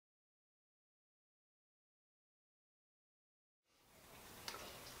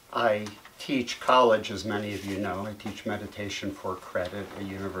I teach college, as many of you know. I teach meditation for credit at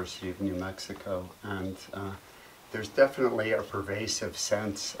University of New Mexico, and there's definitely a pervasive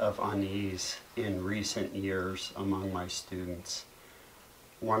sense of unease in recent years among my students.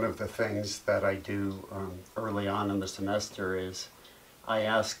 One of the things that I do early on in the semester is I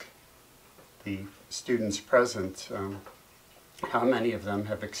ask the students present how many of them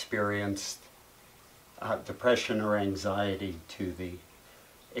have experienced depression or anxiety to the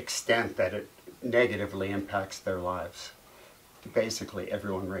extent that it negatively impacts their lives. Basically,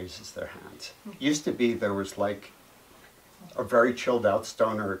 everyone raises their hands. Used to be there was like a very chilled out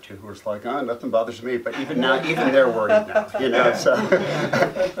stoner or two who was like, oh, nothing bothers me, but even now, even they're worried now, you know, so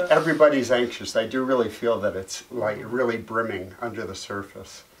everybody's anxious. I do really feel that it's like really brimming under the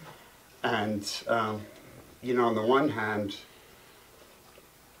surface. And, you know, on the one hand,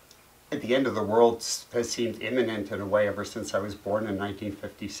 the end of the world has seemed imminent in a way ever since I was born in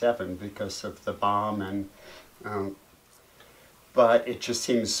 1957 because of the bomb, and but it just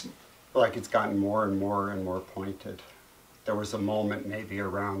seems like it's gotten more and more and more pointed. There was a moment maybe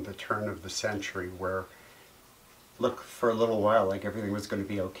around the turn of the century where, look, for a little while like everything was going to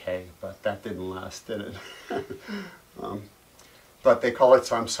be okay, but that didn't last, did it? But they call it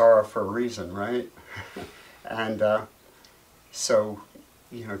samsara for a reason, right? And so,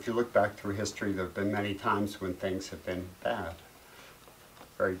 you know, if you look back through history, there have been many times when things have been bad,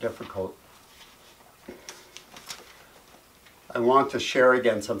 very difficult. I want to share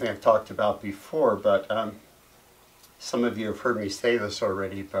again something I've talked about before, but some of you have heard me say this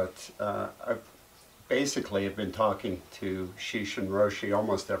already, but I basically have been talking to Shishin Roshi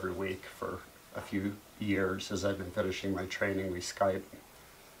almost every week for a few years as I've been finishing my training. We Skype.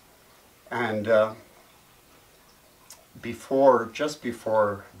 And just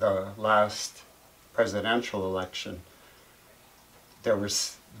before the last presidential election,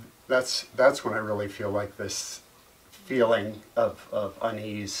 that's when I really feel like this feeling of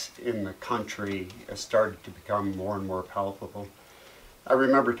unease in the country has started to become more and more palpable. I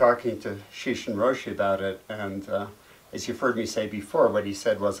remember talking to Shishin Roshi about it, and as you've heard me say before, what he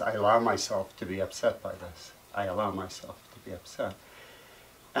said was, I allow myself to be upset by this. I allow myself to be upset.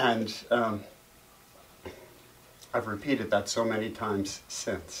 And I've repeated that so many times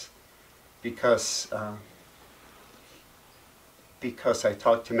since, because I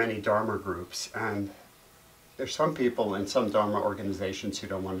talk to many Dharma groups, and there's some people in some Dharma organizations who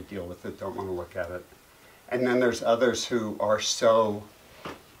don't want to deal with it, don't want to look at it. And then there's others who are so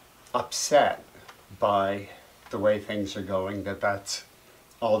upset by the way things are going that that's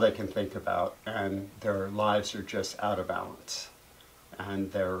all they can think about, and their lives are just out of balance.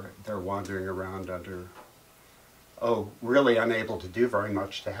 And they're wandering around under, really unable to do very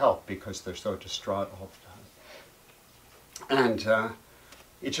much to help because they're so distraught all the time. And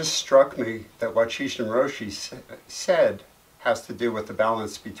it just struck me that what Shishin Roshi said has to do with the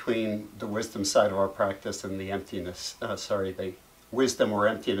balance between the wisdom side of our practice and the emptiness, the wisdom or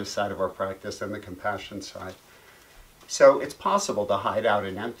emptiness side of our practice and the compassion side. So it's possible to hide out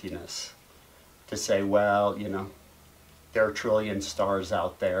in emptiness, to say, well, you know, there are a trillion stars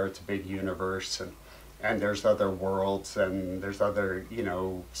out there, it's a big universe, and there's other worlds, and there's other, you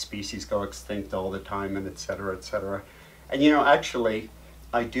know, species go extinct all the time, and et cetera, et cetera. And, you know, actually,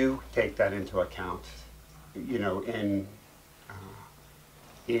 I do take that into account, you know,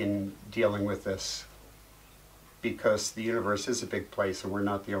 in dealing with this, because the universe is a big place and we're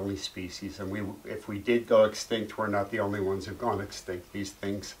not the only species, and if we did go extinct, we're not the only ones who've gone extinct. These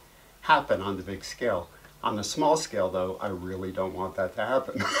things happen on the big scale. On the small scale, though, I really don't want that to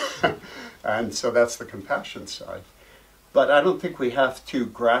happen. And so that's the compassion side. But I don't think we have to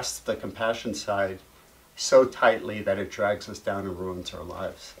grasp the compassion side so tightly that it drags us down and ruins our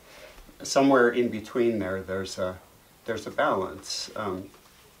lives. Somewhere in between there's a balance.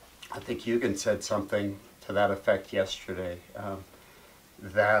 I think Yugen said something to that effect yesterday,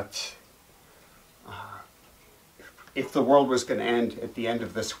 that if the world was going to end at the end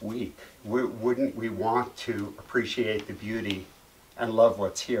of this week, wouldn't we want to appreciate the beauty and love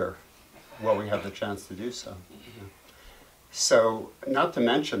what's here while we have the chance to do so? Yeah. So, not to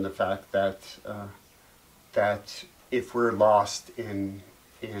mention the fact that that if we're lost in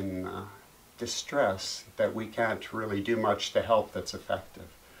distress, that we can't really do much to help that's effective.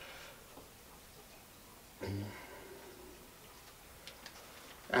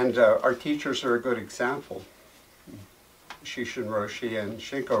 And our teachers are a good example. Shishin Roshi and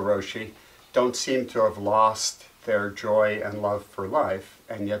Shinko Roshi don't seem to have lost their joy and love for life,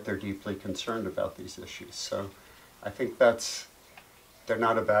 and yet they're deeply concerned about these issues. So I think they're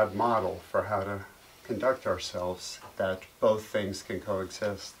not a bad model for how to conduct ourselves, that both things can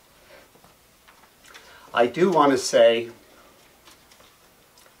coexist. I do want to say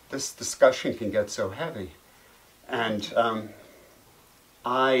this discussion can get so heavy. And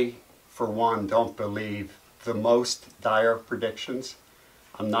I, for one, don't believe the most dire predictions.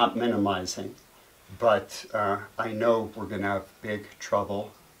 I'm not minimizing, but I know we're going to have big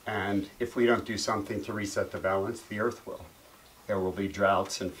trouble. And if we don't do something to reset the balance, the earth will. There will be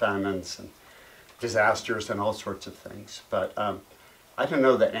droughts and famines and disasters and all sorts of things. But I don't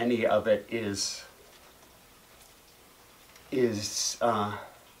know that any of it is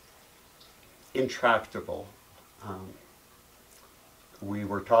intractable. We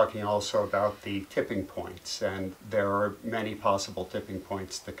were talking also about the tipping points, and there are many possible tipping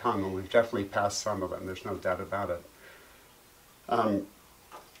points to come, and we've definitely passed some of them, there's no doubt about it.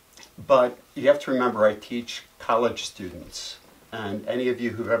 But you have to remember, I teach college students, and any of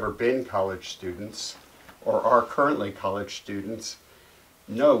you who've ever been college students or are currently college students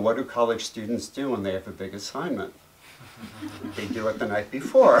know what do college students do when they have a big assignment. They do it the night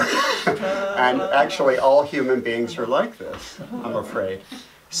before. And actually all human beings are like this, I'm afraid.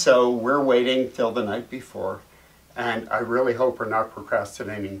 So we're waiting till the night before, and I really hope we're not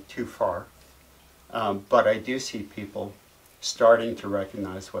procrastinating too far. But I do see people starting to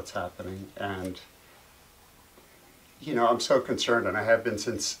recognize what's happening, and you know, I'm so concerned, and I have been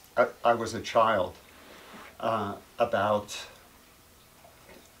since I was a child, about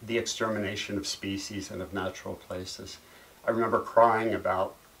the extermination of species and of natural places. I remember crying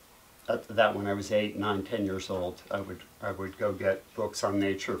about that when I was 8, 9, 10 years old. I would go get books on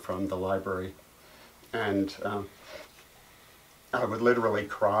nature from the library, and I would literally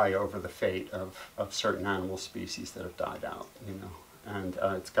cry over the fate of certain animal species that have died out, you know, and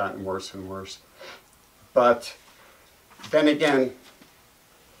it's gotten worse and worse. But then again,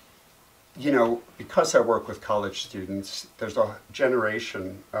 you know, because I work with college students, there's a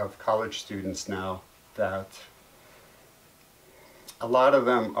generation of college students now that a lot of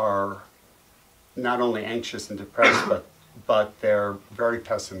them are not only anxious and depressed, but they're very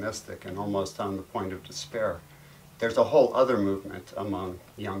pessimistic and almost on the point of despair. There's a whole other movement among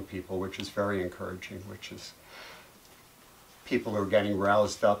young people, which is very encouraging, which is people who are getting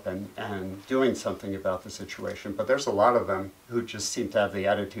roused up and doing something about the situation. But there's a lot of them who just seem to have the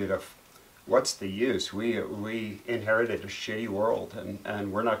attitude of, what's the use? We inherited a shitty world,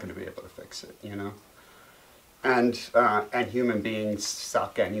 and we're not going to be able to fix it, you know? And human beings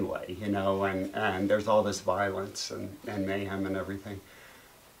suck anyway, you know, and there's all this violence and mayhem and everything.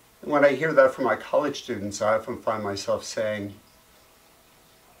 When I hear that from my college students, I often find myself saying,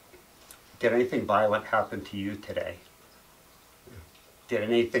 did anything violent happen to you today? Did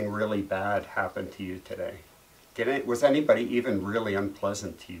anything really bad happen to you today? Was anybody even really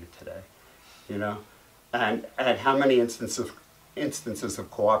unpleasant to you today? You know, and how many instances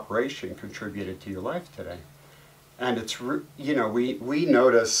of cooperation contributed to your life today? And it's, you know, we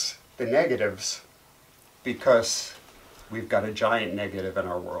notice the negatives because we've got a giant negative in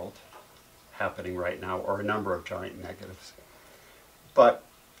our world happening right now, or a number of giant negatives. But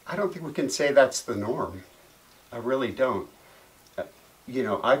I don't think we can say that's the norm. I really don't. You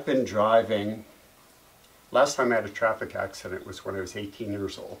know, I've been driving, last time I had a traffic accident was when I was 18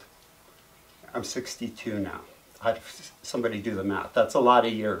 years old. I'm 62 now. Somebody do the math. That's a lot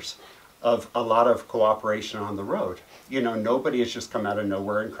of years of a lot of cooperation on the road. You know, nobody has just come out of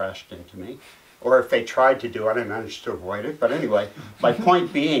nowhere and crashed into me. Or if they tried to do it, I managed to avoid it. But anyway, my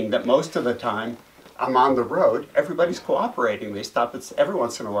point being that most of the time I'm on the road, everybody's cooperating. They stop at, every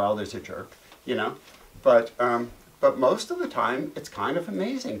once in a while there's a jerk, you know. But most of the time it's kind of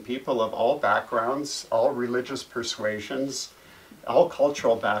amazing. People of all backgrounds, all religious persuasions, all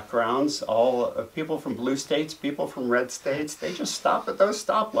cultural backgrounds, all people from blue states, people from red states, they just stop at those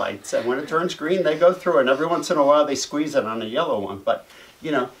stoplights. And when it turns green, they go through, and every once in a while they squeeze it on a yellow one. But,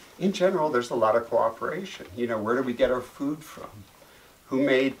 you know, in general, there's a lot of cooperation. You know, where do we get our food from? Who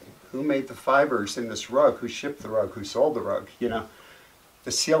made the fibers in this rug? Who shipped the rug? Who sold the rug? You know,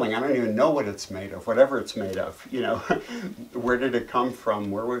 the ceiling, I don't even know what it's made of, whatever it's made of, you know. Where did it come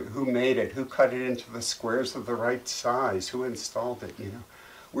from? Who made it? Who cut it into the squares of the right size? Who installed it, you know?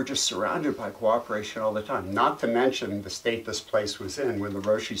 We're just surrounded by cooperation all the time, not to mention the state this place was in when the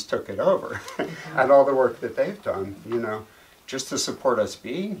Roshis took it over and all the work that they've done, you know, just to support us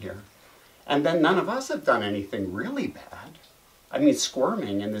being here. And then none of us have done anything really bad. I mean,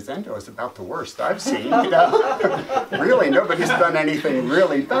 squirming in the Zendo is about the worst I've seen, you know. Really, nobody's done anything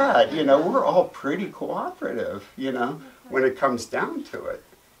really bad, you know. We're all pretty cooperative, you know, when it comes down to it.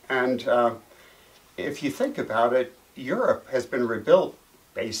 And if you think about it, Europe has been rebuilt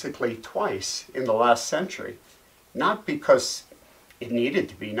basically twice in the last century. Not because it needed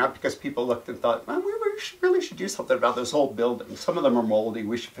to be, not because people looked and thought, well, we really should do something about those old buildings. Some of them are moldy.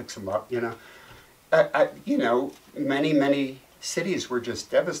 We should fix them up, you know. You know, many cities were just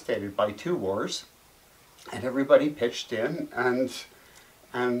devastated by 2 wars, and everybody pitched in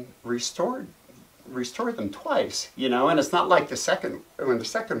and restored them twice, you know. And it's not like the second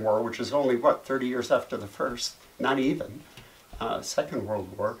war, which is only what, 30 years after the first, not even. Second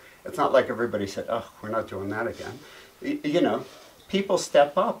World War. It's not like everybody said, "Oh, we're not doing that again." You know, people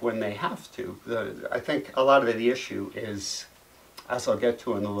step up when they have to. I think a lot of the issue is, as I'll get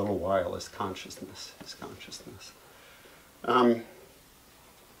to in a little while, is consciousness.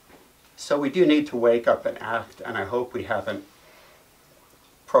 So we do need to wake up and act, and I hope we haven't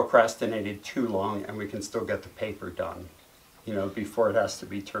procrastinated too long and we can still get the paper done, you know, before it has to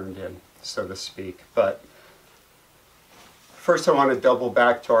be turned in, so to speak. But first I want to double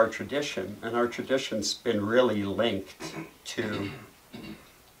back to our tradition, and our tradition's been really linked to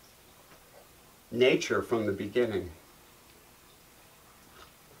nature from the beginning.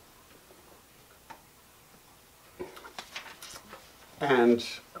 And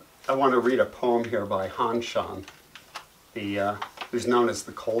I want to read a poem here by Han Shan, who's known as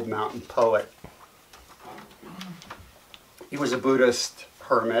the Cold Mountain Poet. He was a Buddhist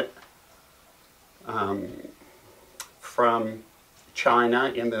hermit from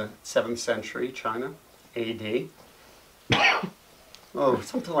China in the 7th century, China, AD. Oh,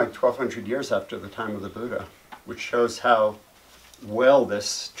 something like 1,200 years after the time of the Buddha, which shows how well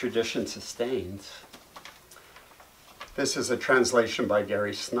this tradition sustains. This is a translation by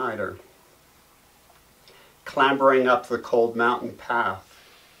Gary Snyder. Clambering up the cold mountain path,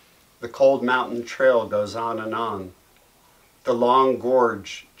 the cold mountain trail goes on and on, the long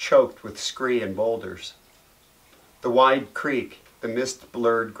gorge choked with scree and boulders, the wide creek, the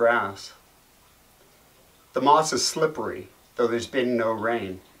mist-blurred grass. The moss is slippery, though there's been no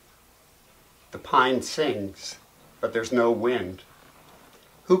rain. The pine sings, but there's no wind.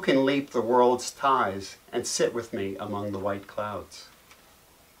 Who can leap the world's ties and sit with me among the white clouds?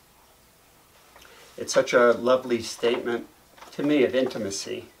 It's such a lovely statement to me of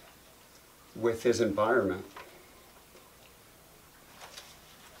intimacy with his environment.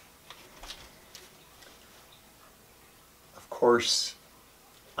 Of course,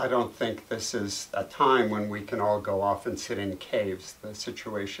 I don't think this is a time when we can all go off and sit in caves. The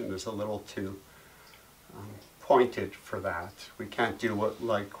situation is a little too pointed for that. We can't do what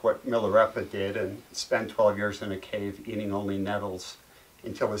Milarepa did and spend 12 years in a cave eating only nettles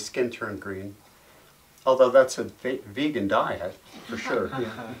until his skin turned green. Although that's a vegan diet, for sure.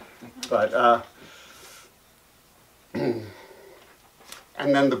 Yeah. But, and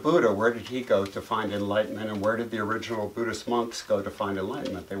then the Buddha, where did he go to find enlightenment, and where did the original Buddhist monks go to find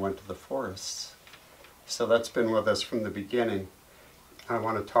enlightenment? They went to the forests. So that's been with us from the beginning. I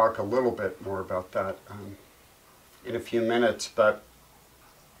want to talk a little bit more about that in a few minutes, but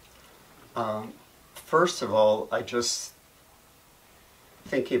first of all,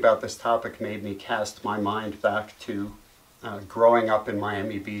 thinking about this topic made me cast my mind back to growing up in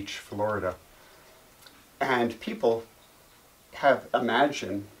Miami Beach, Florida. And people have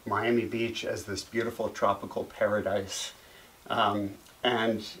imagined Miami Beach as this beautiful tropical paradise and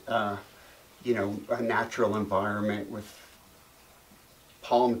you know, a natural environment with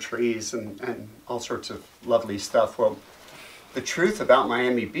palm trees and all sorts of lovely stuff. Well, the truth about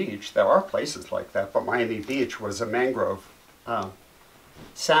Miami Beach, there are places like that, but Miami Beach was a mangrove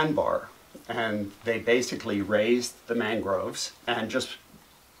sandbar, and they basically raised the mangroves and just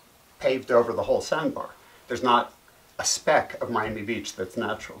paved over the whole sandbar. There's not a speck of Miami Beach that's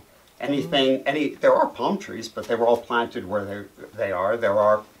natural. There are palm trees, but they were all planted where they are. There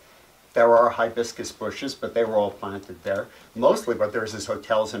are hibiscus bushes, but they were all planted there. Mostly what there's is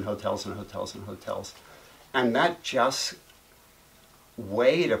hotels and hotels and hotels and hotels. And that just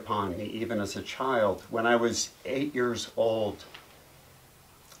weighed upon me even as a child. When I was 8 years old,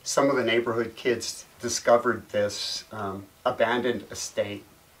 some of the neighborhood kids discovered this abandoned estate,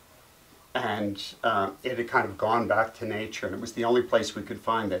 and it had kind of gone back to nature, and it was the only place we could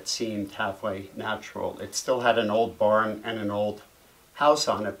find that seemed halfway natural. It still had an old barn and an old house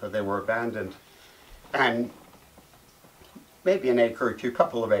on it, but they were abandoned. And maybe an acre or two,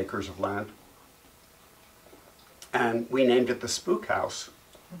 couple of acres of land. And we named it the Spook House.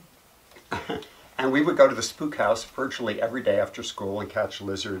 And we would go to the Spook House virtually every day after school and catch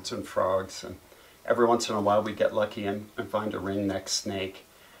lizards and frogs. And every once in a while we'd get lucky and find a ring-necked snake.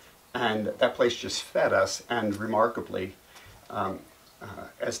 And that place just fed us. And remarkably,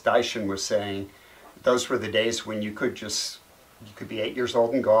 as Daishin was saying, those were the days when you could be 8 years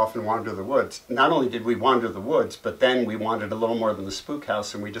old and go off and wander the woods. Not only did we wander the woods, but then we wandered a little more than the Spook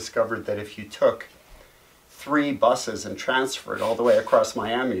House, and we discovered that if you took 3 buses and transferred all the way across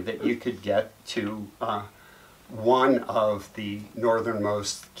Miami that you could get to one of the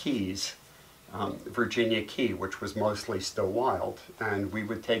northernmost keys, Virginia Key, which was mostly still wild. And we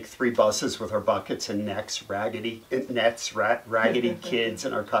would take 3 buses with our buckets and raggedy kids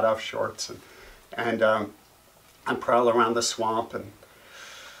in our cutoff shorts, and prowl around the swamp. And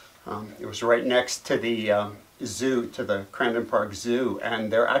it was right next to the zoo, to the Crandon Park Zoo,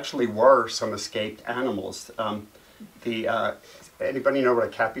 and there actually were some escaped animals. Anybody know what a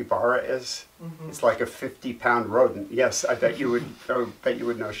capybara is? Mm-hmm. It's like a 50-pound rodent. Yes, I bet you would. Bet you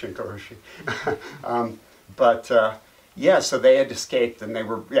would know, Shinko Hoshi. Yeah, so they had escaped, and they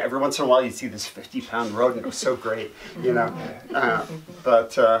were. Yeah, every once in a while, you'd see this 50-pound rodent. It was so great, you know.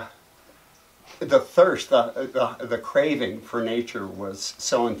 The thirst, the craving for nature was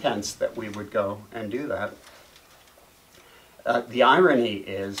so intense that we would go and do that. The irony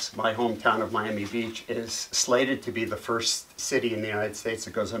is, my hometown of Miami Beach is slated to be the first city in the United States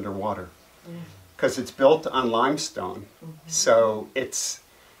that goes underwater, because it's built on limestone. So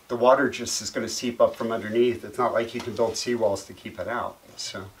the water just is going to seep up from underneath. It's not like you can build seawalls to keep it out.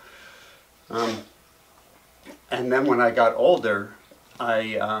 So, and then when I got older,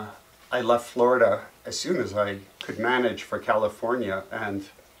 I left Florida as soon as I could manage for California, and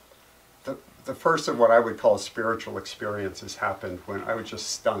the first of what I would call spiritual experiences happened when I was just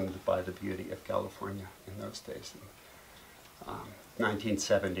stunned by the beauty of California in those days, in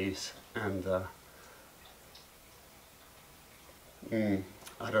 1970s. And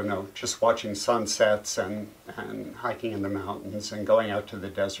I don't know, just watching sunsets and hiking in the mountains and going out to the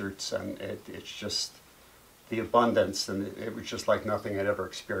deserts, and it's just the abundance, and it was just like nothing I'd ever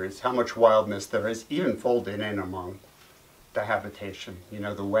experienced. How much wildness there is, even folded in among the habitation. You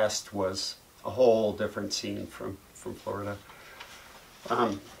know, the West was a whole different scene from Florida.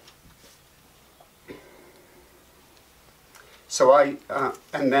 So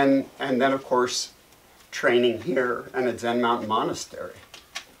and then of course, training here and at Zen Mountain Monastery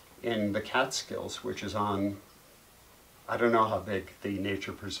in the Catskills, which is on, I don't know how big the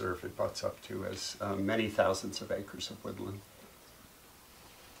nature preserve it butts up to, as many thousands of acres of woodland.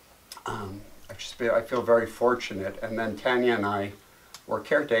 I feel very fortunate. And then Tanya and I were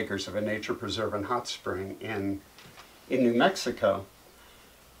caretakers of a nature preserve and hot spring in New Mexico,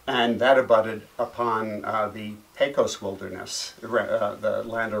 and that abutted upon the Pecos Wilderness. The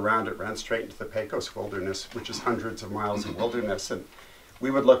land around it ran straight into the Pecos Wilderness, which is hundreds of miles of wilderness, and we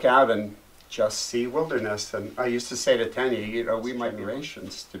would look out and just see wilderness. And I used to say to Tanya, you know, we might be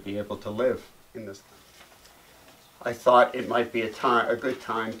generations to be able to live in this. I thought it might be a good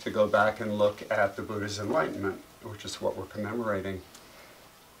time to go back and look at the Buddha's enlightenment, which is what we're commemorating.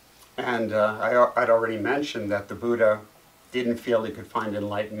 And I'd already mentioned that the Buddha didn't feel he could find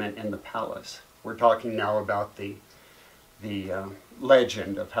enlightenment in the palace. We're talking now about the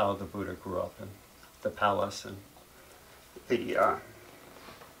legend of how the Buddha grew up in the palace, and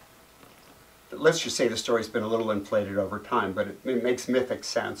let's just say the story's been a little inflated over time, but it makes mythic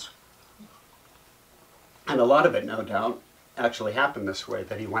sense. And a lot of it, no doubt, actually happened this way,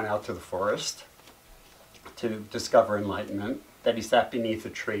 that he went out to the forest to discover enlightenment, that he sat beneath a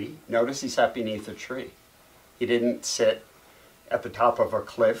tree. Notice he sat beneath a tree. He didn't sit at the top of a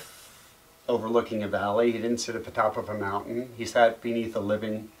cliff overlooking a valley. He didn't sit at the top of a mountain. He sat beneath a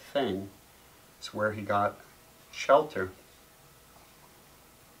living thing. It's where he got shelter.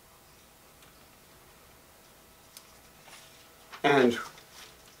 And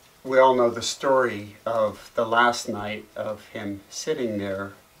we all know the story of the last night of him sitting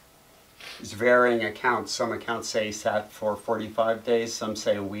there. There's varying accounts. Some accounts say he sat for 45 days, some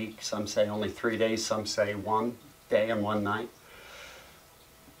say a week, some say only 3 days, some say 1 day and 1 night.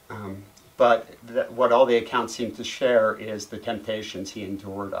 What all the accounts seem to share is the temptations he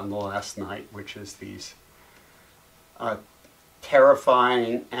endured on the last night, which is these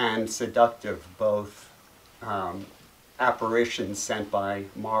terrifying and seductive, both apparitions sent by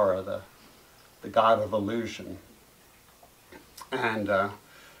Mara, the god of illusion, and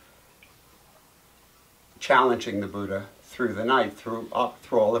challenging the Buddha through the night, through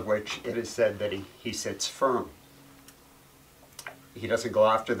all of which it is said that he sits firm. He doesn't go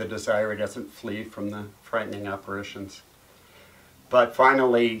after the desire, he doesn't flee from the frightening apparitions. But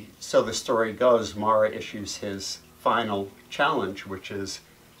finally, so the story goes, Mara issues his final challenge, which is,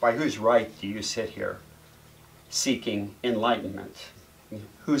 by whose right do you sit here seeking enlightenment?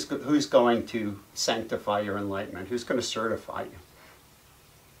 Who's going to sanctify your enlightenment? Who's going to certify you?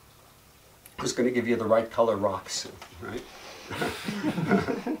 Who's going to give you the right color rocks, right?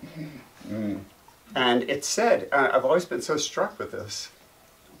 And it's said, I've always been so struck with this,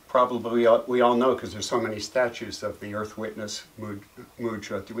 probably we all know because there's so many statues of the Earth Witness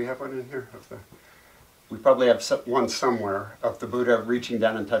mudra. Do we have one in here? We probably have one somewhere of the Buddha reaching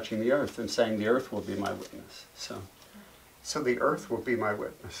down and touching the earth and saying, the earth will be my witness. So the earth will be my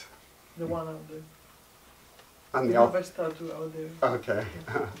witness. The one out there. On the other statue out there. Okay.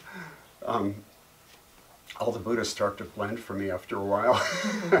 All the Buddhas start to blend for me after a while.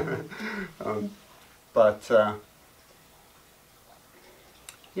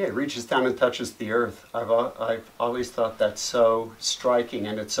 Yeah, it reaches down and touches the earth. I've always thought that's so striking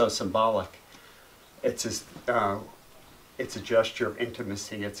and it's so symbolic. It's a gesture of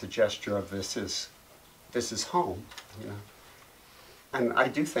intimacy. It's a gesture of this is home, you know. And I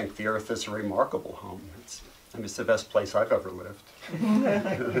do think the earth is a remarkable home. It's the best place I've ever lived.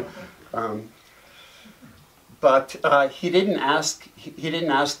 But he didn't ask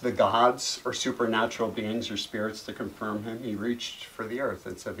the gods or supernatural beings or spirits to confirm him. He reached for the earth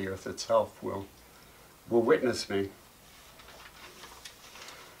and said, the earth itself will witness me.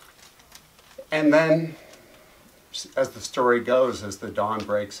 And then, as the story goes, as the dawn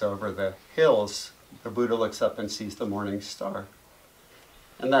breaks over the hills, the Buddha looks up and sees the morning star.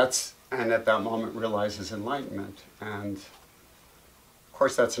 And at that moment realizes enlightenment. And of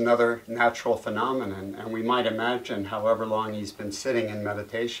course that's another natural phenomenon. And we might imagine, however long he's been sitting in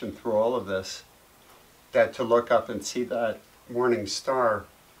meditation through all of this, that to look up and see that morning star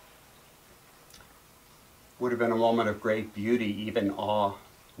would have been a moment of great beauty, even awe,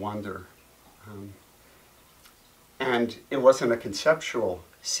 wonder. And it wasn't a conceptual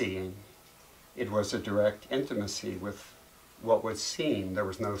seeing. It was a direct intimacy with what was seen. There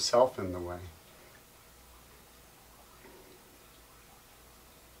was no self in the way.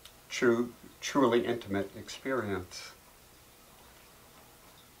 Truly intimate experience.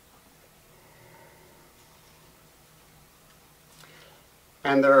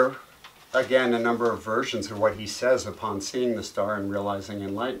 And there are, again, a number of versions of what he says upon seeing the star and realizing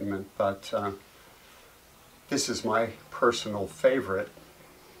enlightenment, but this is my personal favorite,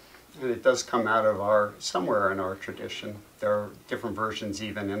 and it does come out of somewhere in our tradition. There are different versions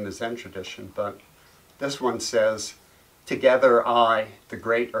even in the Zen tradition, but this one says, "Together I, the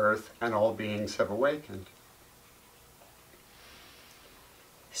great earth, and all beings have awakened."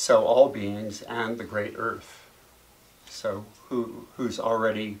 So all beings and the great earth. So who's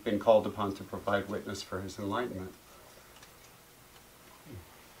already been called upon to provide witness for his enlightenment.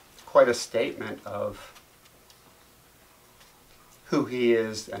 Quite a statement of who he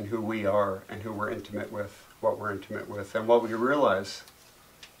is and who we are and who we're intimate with, what we're intimate with, and what we realize,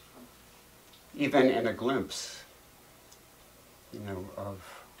 even in a glimpse, you know,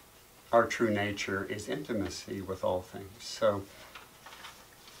 of our true nature is intimacy with all things. So,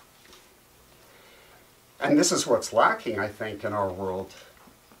 and this is what's lacking, I think, in our world.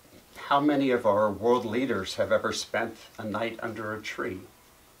 How many of our world leaders have ever spent a night under a tree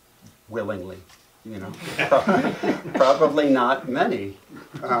willingly? You know, probably not many.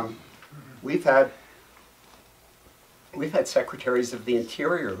 We've had secretaries of the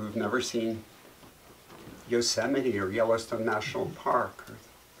Interior who've never seen Yosemite or Yellowstone National Park or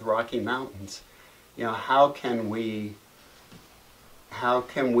the Rocky Mountains. You know, how can we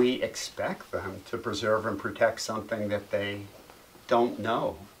expect them to preserve and protect something that they don't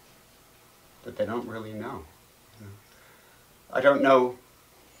know, that they don't really know? You know? I don't know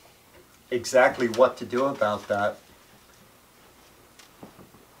exactly what to do about that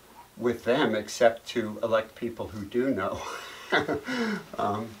with them, except to elect people who do know.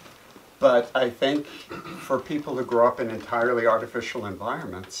 But I think for people who grow up in entirely artificial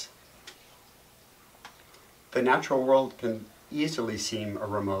environments, the natural world can easily seem a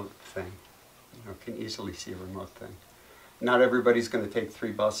remote thing. You know, can easily see a remote thing. Not everybody's going to take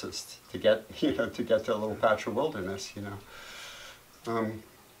 3 buses to get, you know, to get to a little patch of wilderness, you know.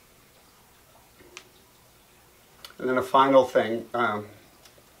 And then a final thing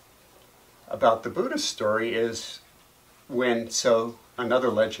about the Buddhist story is when, so another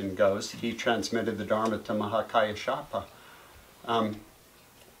legend goes, he transmitted the Dharma to Mahakayasapa.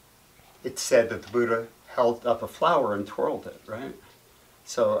 It's said that the Buddha held up a flower and twirled it, right?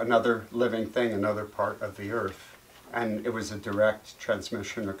 So another living thing, another part of the earth. And it was a direct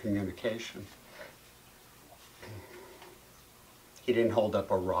transmission or communication. He didn't hold up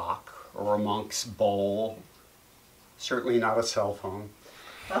a rock or a monk's bowl. Certainly not a cell phone.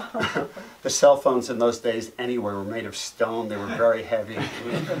 The cell phones in those days anyway were made of stone. They were very heavy.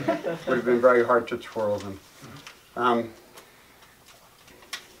 It would have been very hard to twirl them.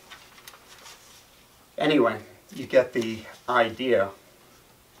 Anyway, you get the idea.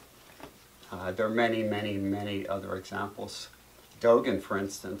 There are many, many, many other examples. Dogen, for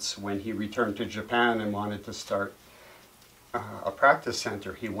instance, when he returned to Japan and wanted to start a practice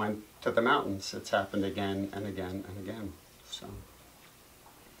center, he went to the mountains. It's happened again and again and again. So,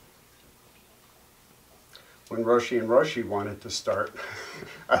 when Roshi and Roshi wanted to start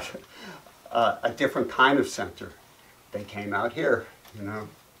a different kind of center, they came out here, you know.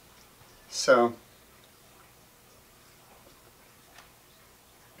 So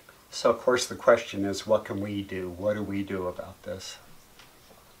of course the question is, what can we do? What do we do about this?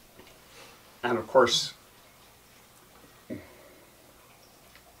 And of course,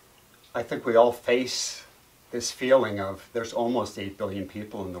 I think we all face this feeling of, there's almost 8 billion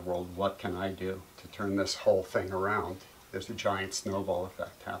people in the world, what can I do to turn this whole thing around? There's a giant snowball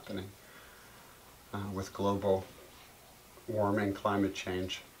effect happening with global warming, climate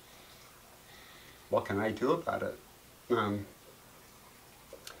change. What can I do about it?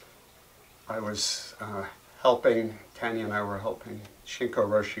 I was helping, Tanya and I were helping Shinko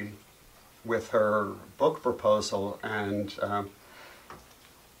Roshi with her book proposal, and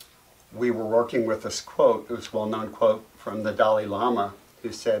we were working with this quote, this well-known quote from the Dalai Lama,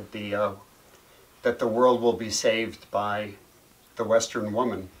 who said that the world will be saved by the Western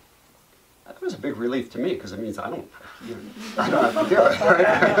woman. That was a big relief to me, because it means I don't have to do it.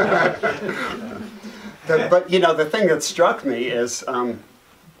 Right? But you know, the thing that struck me is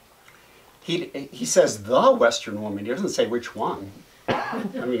he says the Western woman. He doesn't say which one.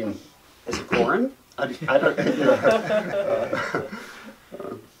 I mean, is it Corin? I don't. You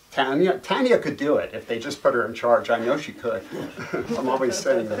know, Tanya could do it if they just put her in charge. I know she could. I'm always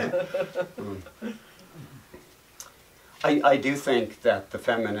saying that. I do think that the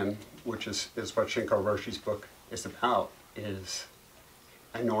feminine, which is what Shinko Roshi's book is about, is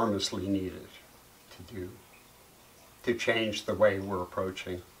enormously needed to do, to change the way we're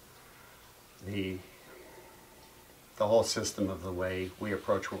approaching the whole system of the way we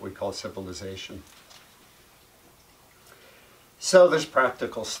approach what we call civilization. So there's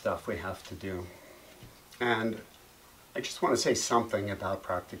practical stuff we have to do. And I just want to say something about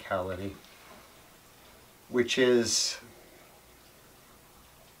practicality, which is,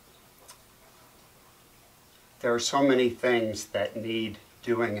 there are so many things that need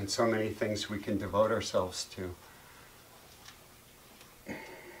doing and so many things we can devote ourselves to.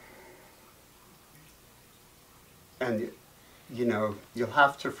 And, you know, you'll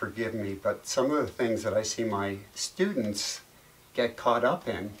have to forgive me, but some of the things that I see my students get caught up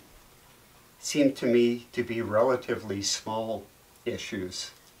in seem to me to be relatively small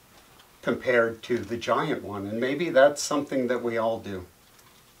issues compared to the giant one. And maybe that's something that we all do.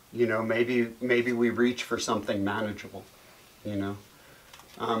 You know, maybe we reach for something manageable, you know.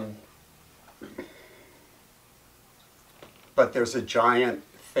 But there's a giant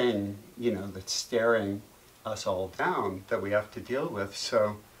thing, you know, that's staring us all down that we have to deal with.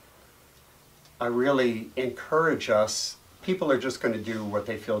 So I really encourage us, people are just going to do what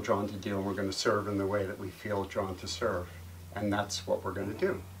they feel drawn to do, and we're going to serve in the way that we feel drawn to serve. And that's what we're going to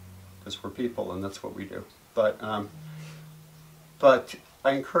do, because we're people and that's what we do. But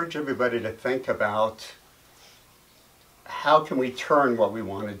I encourage everybody to think about, how can we turn what we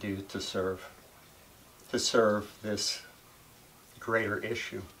want to do to serve this greater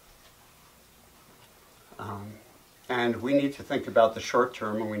issue. And we need to think about the short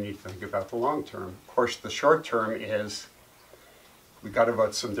term, and we need to think about the long term. Of course, the short term is, we've got to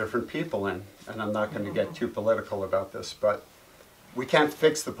vote some different people in, and I'm not going to get too political about this, but we can't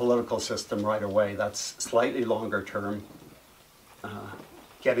fix the political system right away. That's slightly longer term.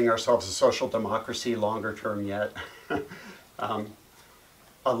 Getting ourselves a social democracy, longer term yet.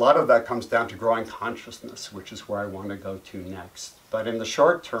 A lot of that comes down to growing consciousness, which is where I want to go to next. But in the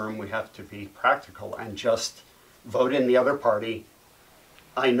short term, we have to be practical and just vote in the other party.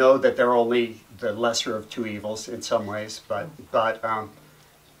 I know that they're only the lesser of two evils in some ways, but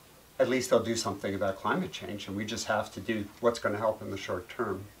at least they'll do something about climate change, and we just have to do what's going to help in the short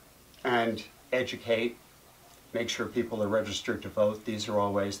term. And educate, make sure people are registered to vote. These are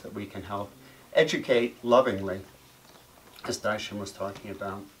all ways that we can help. Educate lovingly, as Daishin was talking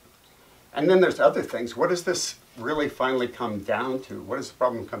about. And then there's other things. What does this really finally come down to? What does the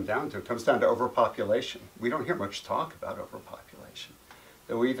problem come down to? It comes down to overpopulation. We don't hear much talk about overpopulation.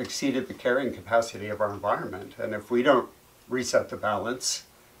 That we've exceeded the carrying capacity of our environment, and if we don't reset the balance,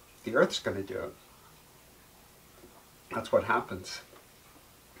 the Earth's going to do it. That's what happens.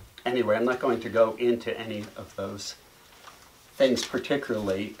 Anyway, I'm not going to go into any of those things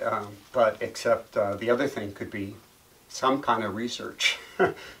particularly, but except the other thing could be some kind of research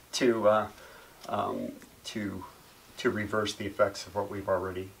to reverse the effects of what we've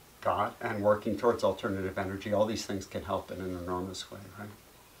already got and working towards alternative energy, all these things can help in an enormous way, right?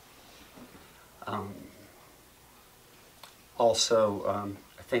 Also,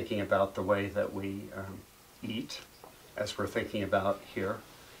 thinking about the way that we eat, as we're thinking about here.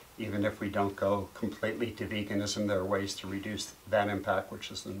 Even if we don't go completely to veganism, there are ways to reduce that impact, which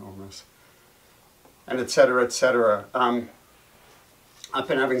is enormous. And et cetera, et cetera. I've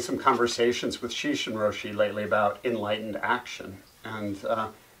been having some conversations with Shishin Roshi lately about enlightened action. And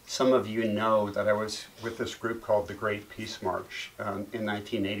some of you know that I was with this group called the Great Peace March. In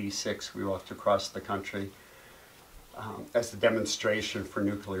 1986, we walked across the country as a demonstration for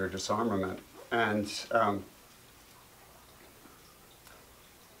nuclear disarmament. And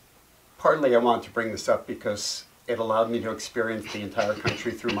partly I want to bring this up because it allowed me to experience the entire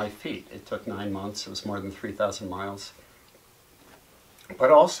country through my feet. It took 9 months. It was more than 3,000 miles.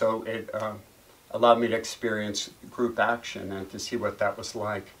 But also, it allowed me to experience group action and to see what that was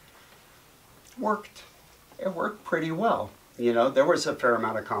like. It worked pretty well. You know, there was a fair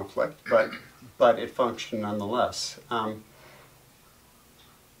amount of conflict, but it functioned nonetheless.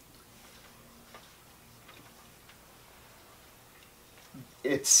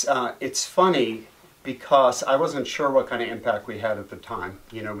 It's funny because I wasn't sure what kind of impact we had at the time.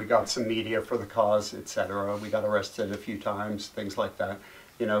 You know, we got some media for the cause, etc. We got arrested a few times, things like that,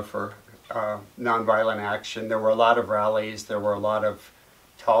 you know, for nonviolent action. There were a lot of rallies. There were a lot of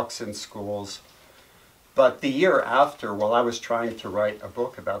talks in schools. But the year after, while I was trying to write a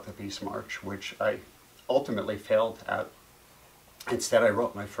book about the Peace March, which I ultimately failed at, instead I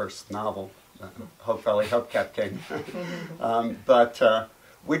wrote my first novel, Hope Valley Hubcap King,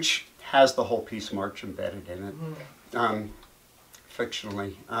 which has the whole Peace March embedded in it,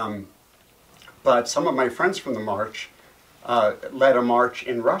 fictionally. But some of my friends from the march led a march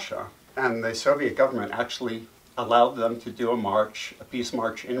in Russia, and the Soviet government actually allowed them to do a peace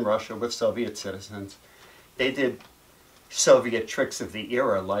march in Russia with Soviet citizens. They did Soviet tricks of the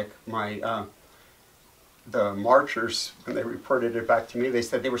era, like the marchers, when they reported it back to me, they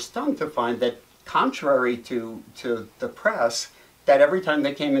said they were stunned to find that, contrary to the press, that every time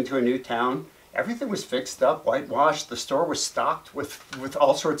they came into a new town, everything was fixed up, whitewashed, the store was stocked with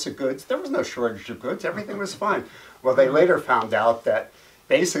all sorts of goods. There was no shortage of goods, everything was fine. Well, they later found out that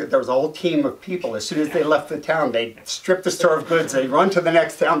basically there was a whole team of people. As soon as they left the town, they'd strip the store of goods, they'd run to the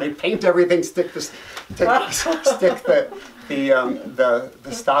next town, they'd paint everything, stick the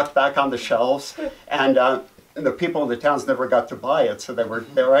stock back on the shelves, and the people in the towns never got to buy it, so they were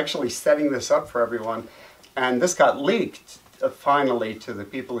actually setting this up for everyone. And this got leaked finally to the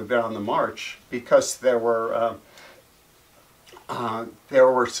people who'd been on the march, because they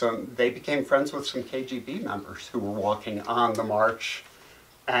became friends with some KGB members who were walking on the march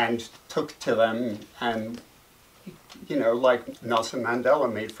and took to them, and, you know, like Nelson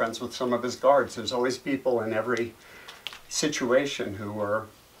Mandela made friends with some of his guards. There's always people in every situation who were,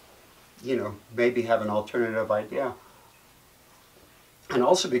 you know, maybe have an alternative idea. And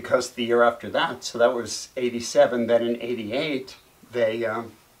also because the year after that, so that was 87, then in 88, they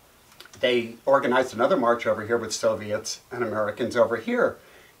organized another march over here with Soviets and Americans over here.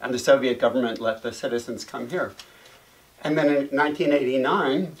 And the Soviet government let the citizens come here. And then in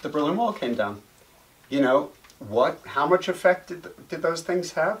 1989, the Berlin Wall came down. You know, how much effect did those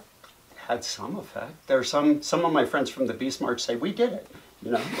things have? Had some effect. There's some of my friends from the Peace March say, we did it.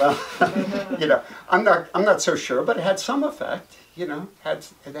 You know, well, you know, I'm not so sure, but it had some effect. You know,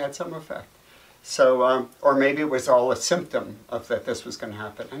 it had some effect. So, or maybe it was all a symptom of that this was going to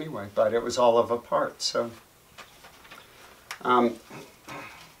happen anyway, but it was all of a part. So, you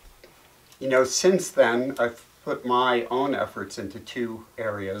know, since then, I've put my own efforts into two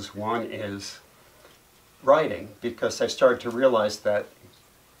areas. One is writing, because I started to realize that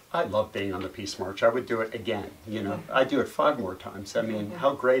I love being on the Peace March. I would do it again, you know. I'd do it 5 more times. I mean,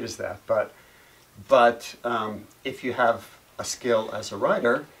 how great is that? But if you have a skill as a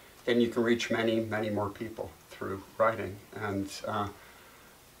writer, then you can reach many, many more people through writing. And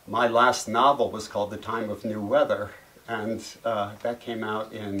my last novel was called The Time of New Weather, and that came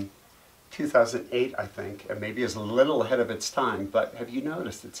out in 2008, I think, and maybe is a little ahead of its time, but have you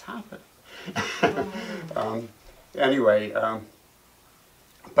noticed it's happening? Anyway,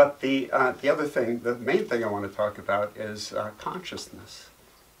 but the other thing, the main thing I want to talk about is consciousness.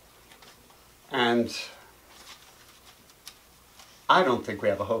 And I don't think we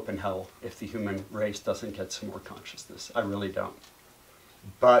have a hope in hell if the human race doesn't get some more consciousness. I really don't.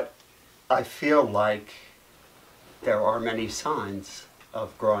 But I feel like there are many signs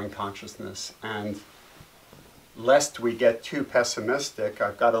of growing consciousness, and lest we get too pessimistic,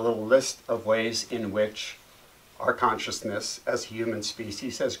 I've got a little list of ways in which our consciousness as a human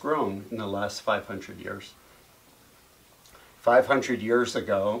species has grown in the last 500 years. 500 years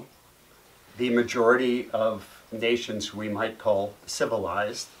ago, the majority of nations we might call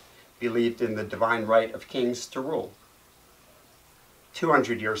civilized believed in the divine right of kings to rule.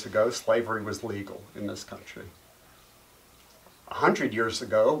 200 years ago, slavery was legal in this country. 100 years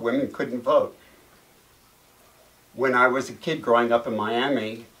ago, women couldn't vote. When I was a kid growing up in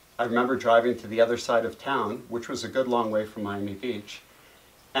Miami, I remember driving to the other side of town, which was a good long way from Miami Beach,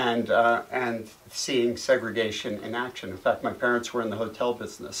 and seeing segregation in action. In fact, my parents were in the hotel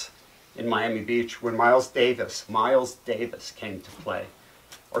business in Miami Beach when Miles Davis came to play,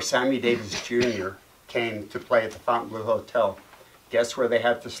 or Sammy Davis Jr. came to play at the Fontainebleau Hotel. Guess where they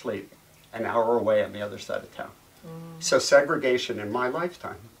had to sleep? An hour away on the other side of town. So segregation in my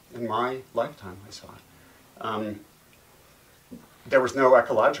lifetime I saw it. There was no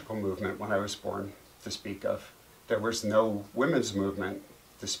ecological movement when I was born to speak of. There was no women's movement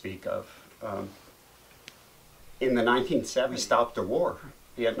to speak of. In the 1970s, we stopped a war,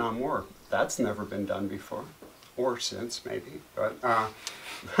 Vietnam War. That's never been done before, or since maybe. But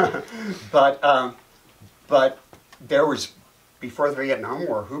there was, before the Vietnam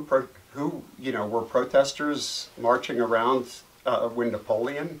War, who were protesters marching around when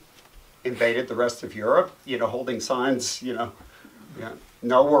Napoleon invaded the rest of Europe, holding signs,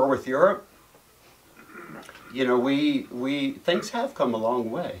 no war with Europe. Things have come a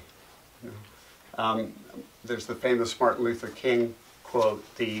long way. There's the famous Martin Luther King quote,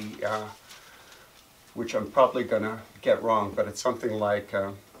 which I'm probably going to get wrong, but it's something like,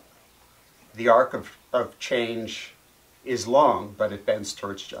 the arc of change is long, but it bends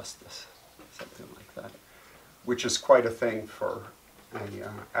towards justice. Something like that, which is quite a thing for an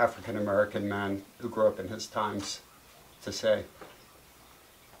African-American man who grew up in his times to say.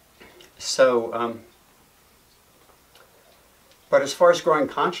 So, but as far as growing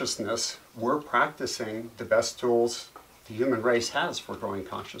consciousness, we're practicing the best tools the human race has for growing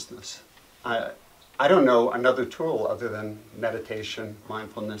consciousness. I don't know another tool other than meditation,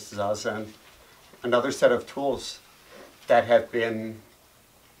 mindfulness, zazen, another set of tools that have been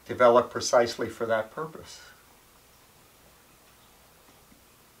developed precisely for that purpose.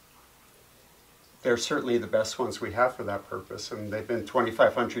 They're certainly the best ones we have for that purpose, and they've been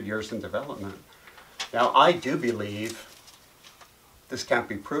 2,500 years in development. Now, I do believe, this can't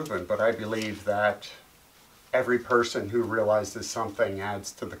be proven, but I believe that every person who realizes something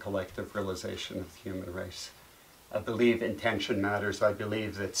adds to the collective realization of the human race. I believe intention matters. I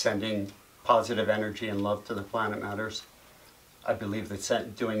believe that sending positive energy and love to the planet matters. I believe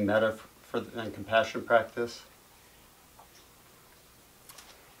that doing metta and compassion practice,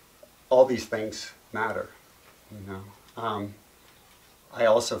 all these things matter. I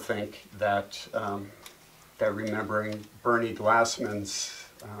also think that that remembering Bernie Glassman's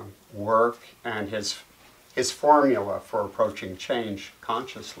work and his formula for approaching change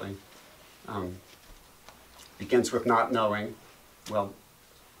consciously begins with not knowing. Well,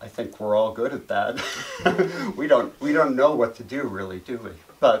 I think we're all good at that. we don't know what to do, really, do we?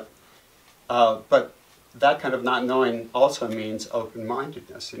 But that kind of not knowing also means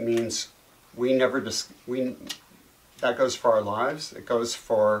open-mindedness. It means that goes for our lives. It goes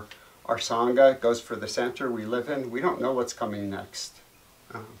for our sangha. It goes for the center we live in. We don't know what's coming next.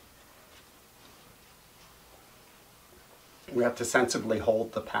 We have to sensibly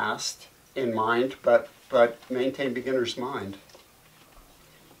hold the past in mind, but maintain beginner's mind.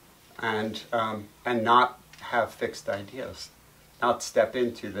 And not have fixed ideas, not step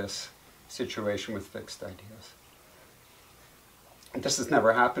into this situation with fixed ideas. This has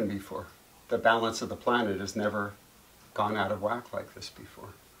never happened before. The balance of the planet has never gone out of whack like this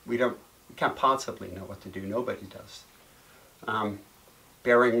before. We can't possibly know what to do. Nobody does.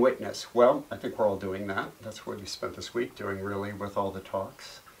 Bearing witness. Well, I think we're all doing that. That's what we spent this week doing, really, with all the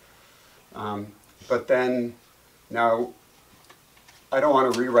talks. But then, now, I don't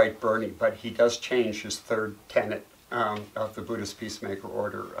want to rewrite Bernie, but he does change his third tenet of the Buddhist peacemaker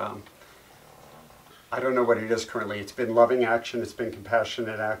order. I don't know what it is currently. It's been loving action. It's been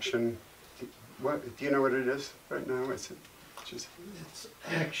compassionate action. Do you know what it is right now? It's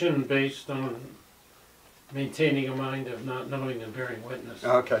action based on maintaining a mind of not knowing and bearing witness.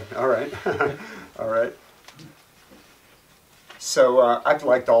 Okay, all right. All right. So I've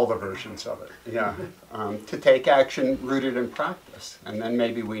liked all the versions of it, yeah. To take action rooted in practice, and then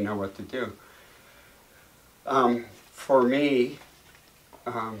maybe we know what to do. For me,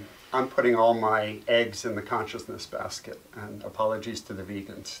 I'm putting all my eggs in the consciousness basket, and apologies to the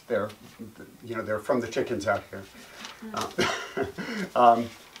vegans. They're from the chickens out here.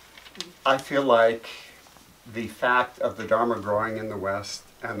 I feel like the fact of the Dharma growing in the West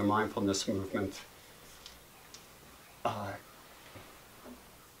and the mindfulness movement.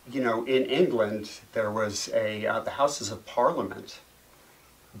 You know, in England, there was the Houses of Parliament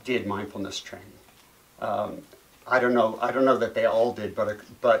did mindfulness training. I don't know that they all did,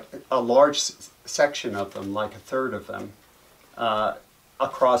 but a large section of them, like a third of them,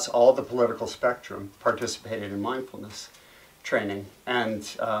 across all the political spectrum, participated in mindfulness training. And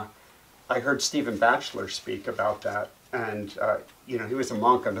I heard Stephen Batchelor speak about that. And you know, he was a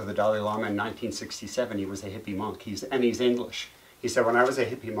monk under the Dalai Lama in 1967. He was a hippie monk. He's English. He said, when I was a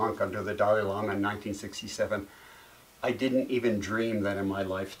hippie monk under the Dalai Lama in 1967, I didn't even dream that in my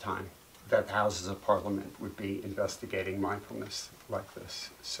lifetime that the Houses of Parliament would be investigating mindfulness like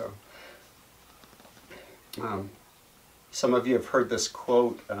this. So, some of you have heard this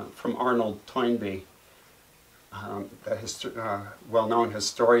quote from Arnold Toynbee, the well-known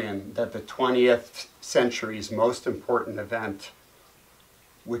historian, that the 20th century's most important event,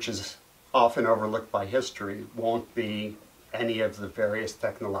 which is often overlooked by history, won't be any of the various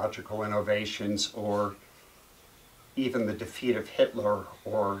technological innovations or even the defeat of Hitler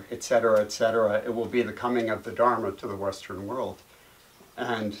or et cetera, et cetera. It will be the coming of the Dharma to the Western world.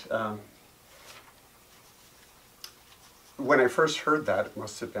 And when I first heard that, it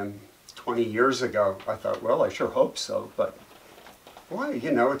must have been 20 years ago, I thought, well, I sure hope so, but boy,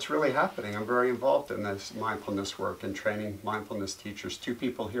 you know, it's really happening. I'm very involved in this mindfulness work and training mindfulness teachers. 2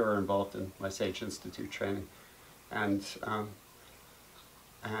 people here are involved in my Sage Institute training. And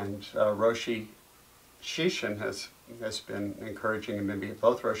Roshi Shishin has been encouraging, and maybe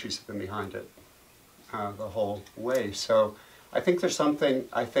both Roshis have been behind it the whole way. So I think there's something,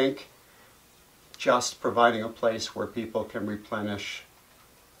 I think just providing a place where people can replenish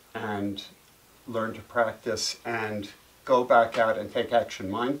and learn to practice and go back out and take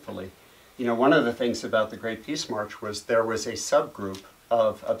action mindfully. You know, one of the things about the Great Peace March was there was a subgroup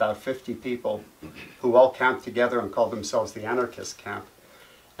of about 50 people who all camped together and called themselves the Anarchist Camp.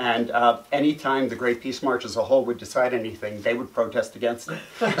 And anytime the Great Peace March as a whole would decide anything, they would protest against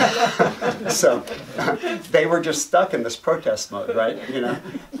it. So they were just stuck in this protest mode, right? You know,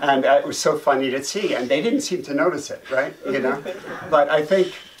 and it was so funny to see, and they didn't seem to notice it, right? You know, but I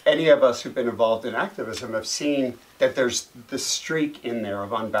think any of us who've been involved in activism have seen that there's this streak in there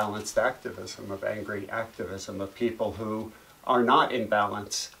of unbalanced activism, of angry activism, of people who are not in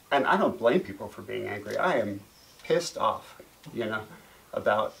balance. And I don't blame people for being angry. I am pissed off, you know,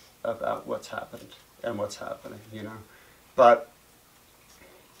 about what's happened and what's happening, you know. But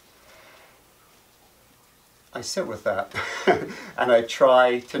I sit with that and I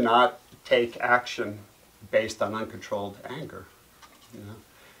try to not take action based on uncontrolled anger, you know.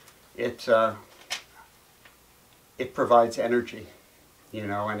 It provides energy, you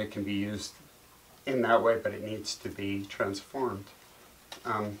know, and it can be used in that way, but it needs to be transformed.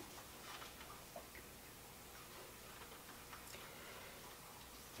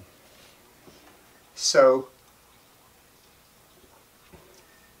 So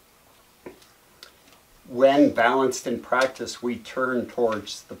when balanced in practice, we turn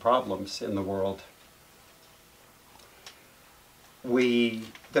towards the problems in the world.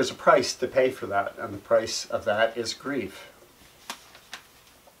 There's a price to pay for that, and the price of that is grief.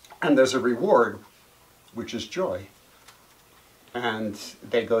 And there's a reward, which is joy. And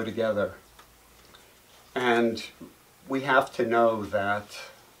they go together. And we have to know that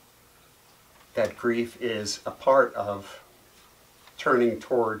grief is a part of turning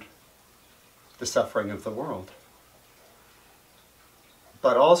toward the suffering of the world.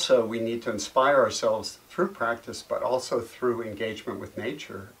 But also we need to inspire ourselves through practice, but also through engagement with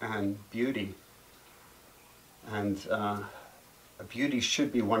nature and beauty. And beauty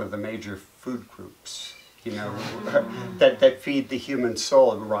should be one of the major food groups, you know, that feed the human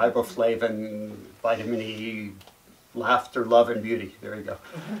soul, riboflavin, vitamin E, laughter, love, and beauty. There you go.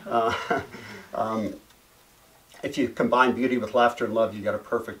 If you combine beauty with laughter and love, you get a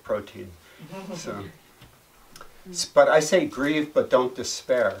perfect protein. So, but I say grieve, but don't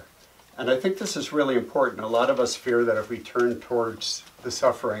despair. And I think this is really important. A lot of us fear that if we turn towards the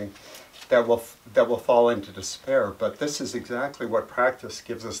suffering, that we'll fall into despair. But this is exactly what practice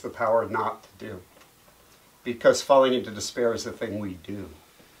gives us the power not to do. Because falling into despair is a thing we do.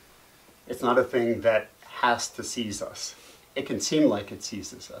 It's not a thing that has to seize us. It can seem like it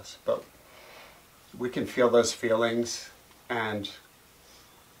seizes us, but we can feel those feelings and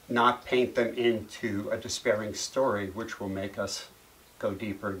not paint them into a despairing story, which will make us go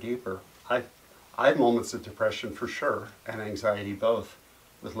deeper and deeper. I have moments of depression for sure, and anxiety both,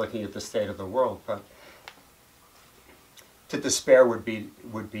 with looking at the state of the world, but to despair would be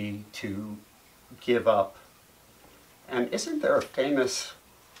to give up And isn't there a famous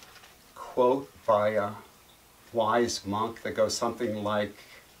quote by a wise monk that goes something like,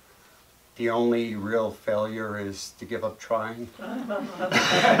 "The only real failure is to give up trying"?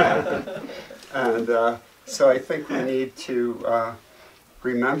 And so I think we need to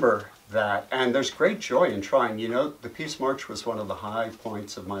remember that. And there's great joy in trying. You know, the Peace March was one of the high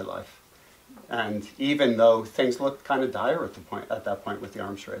points of my life. And even though things looked kind of dire at that point with the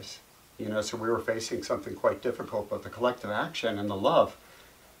arms race, you know, so we were facing something quite difficult, but the collective action and the love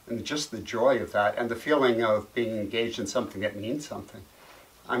and just the joy of that and the feeling of being engaged in something that means something.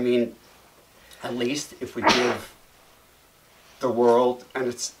 I mean, at least if we give the world,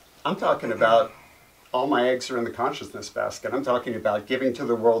 and I'm talking about all my eggs are in the consciousness basket. I'm talking about giving to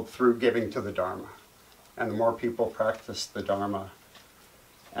the world through giving to the Dharma. And the more people practice the Dharma,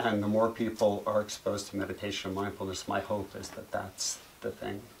 and the more people are exposed to meditation and mindfulness, my hope is that that's the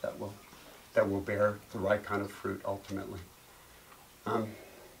thing that will bear the right kind of fruit ultimately.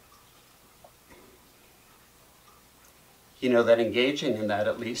 You know, that engaging in that,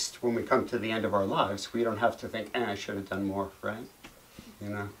 at least when we come to the end of our lives, we don't have to think, I should have done more, right? You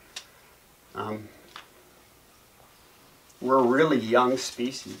know? We're a really young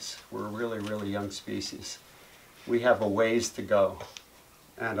species. We're a really, really young species. We have a ways to go.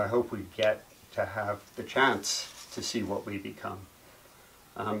 And I hope we get to have the chance to see what we become.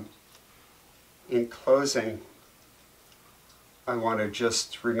 In closing, I want to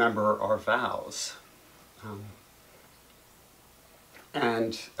just remember our vows.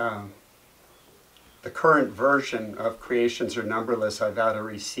 The current version of creations are numberless, I vow to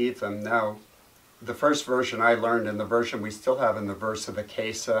receive them. Now, the first version I learned, and the version we still have in the verse of the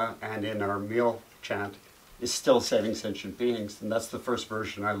Kesa and in our meal chant, is still saving sentient beings. And that's the first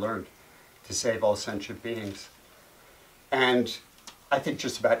version I learned, to save all sentient beings. And I think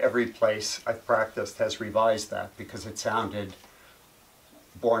just about every place I've practiced has revised that because it sounded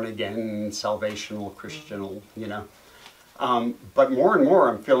born again, salvational, Christianal, you know. But more and more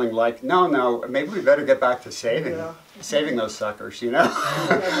I'm feeling like, no, maybe we better get back to saving those suckers, you know.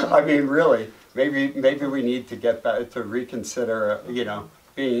 I mean, really, maybe we need to get back to reconsider, you know,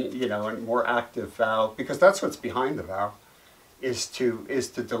 being, you know, a more active vow, because that's what's behind the vow, is to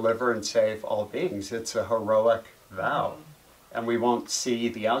deliver and save all beings. It's a heroic vow, and we won't see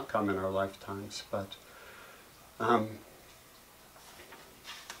the outcome in our lifetimes, but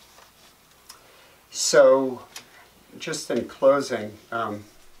so just in closing,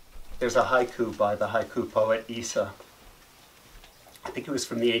 there's a haiku by the haiku poet Issa. I think it was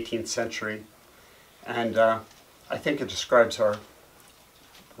from the 18th century, and I think it describes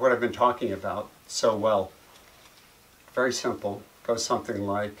what I've been talking about so well. Very simple. Goes something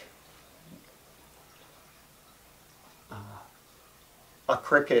like, a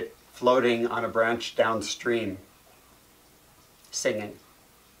cricket floating on a branch downstream, singing.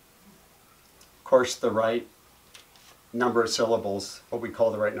 Of course, the right number of syllables, what we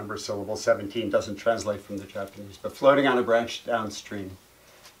call the right number of syllables, 17, doesn't translate from the Japanese, but floating on a branch downstream,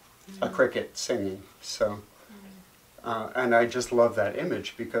 a cricket singing. So, and I just love that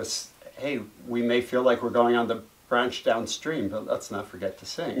image because, hey, we may feel like we're going on the branch downstream, but let's not forget to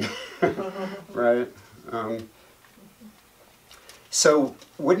sing, right? So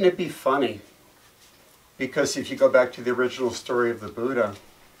wouldn't it be funny? Because if you go back to the original story of the Buddha,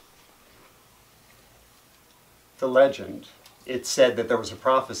 the legend, it said that there was a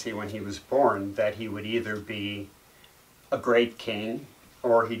prophecy when he was born that he would either be a great king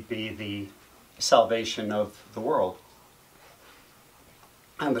or he'd be the salvation of the world.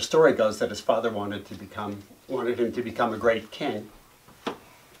 And the story goes that his father wanted him to become a great king,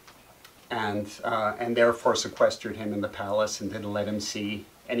 and therefore sequestered him in the palace and didn't let him see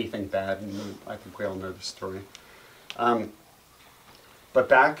anything bad. And I think we all know the story. But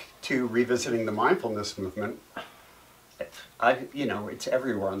back to revisiting the mindfulness movement, it's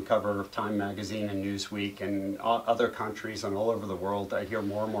everywhere on the cover of Time magazine and Newsweek and other countries and all over the world. I hear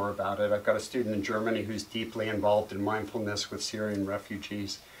more and more about it. I've got a student in Germany who's deeply involved in mindfulness with Syrian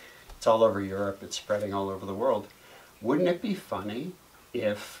refugees. It's all over Europe. It's spreading all over the world. Wouldn't it be funny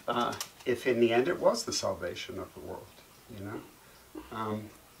if in the end it was the salvation of the world? You know,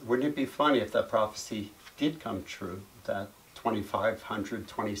 wouldn't it be funny if that prophecy did come true? That 2,500,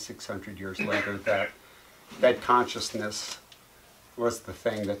 2,600 years later, that consciousness was the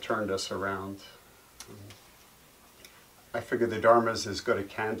thing that turned us around. I figure the Dharma is as good a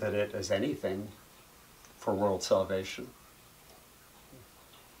candidate as anything for world salvation.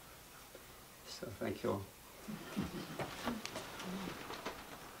 So thank you all.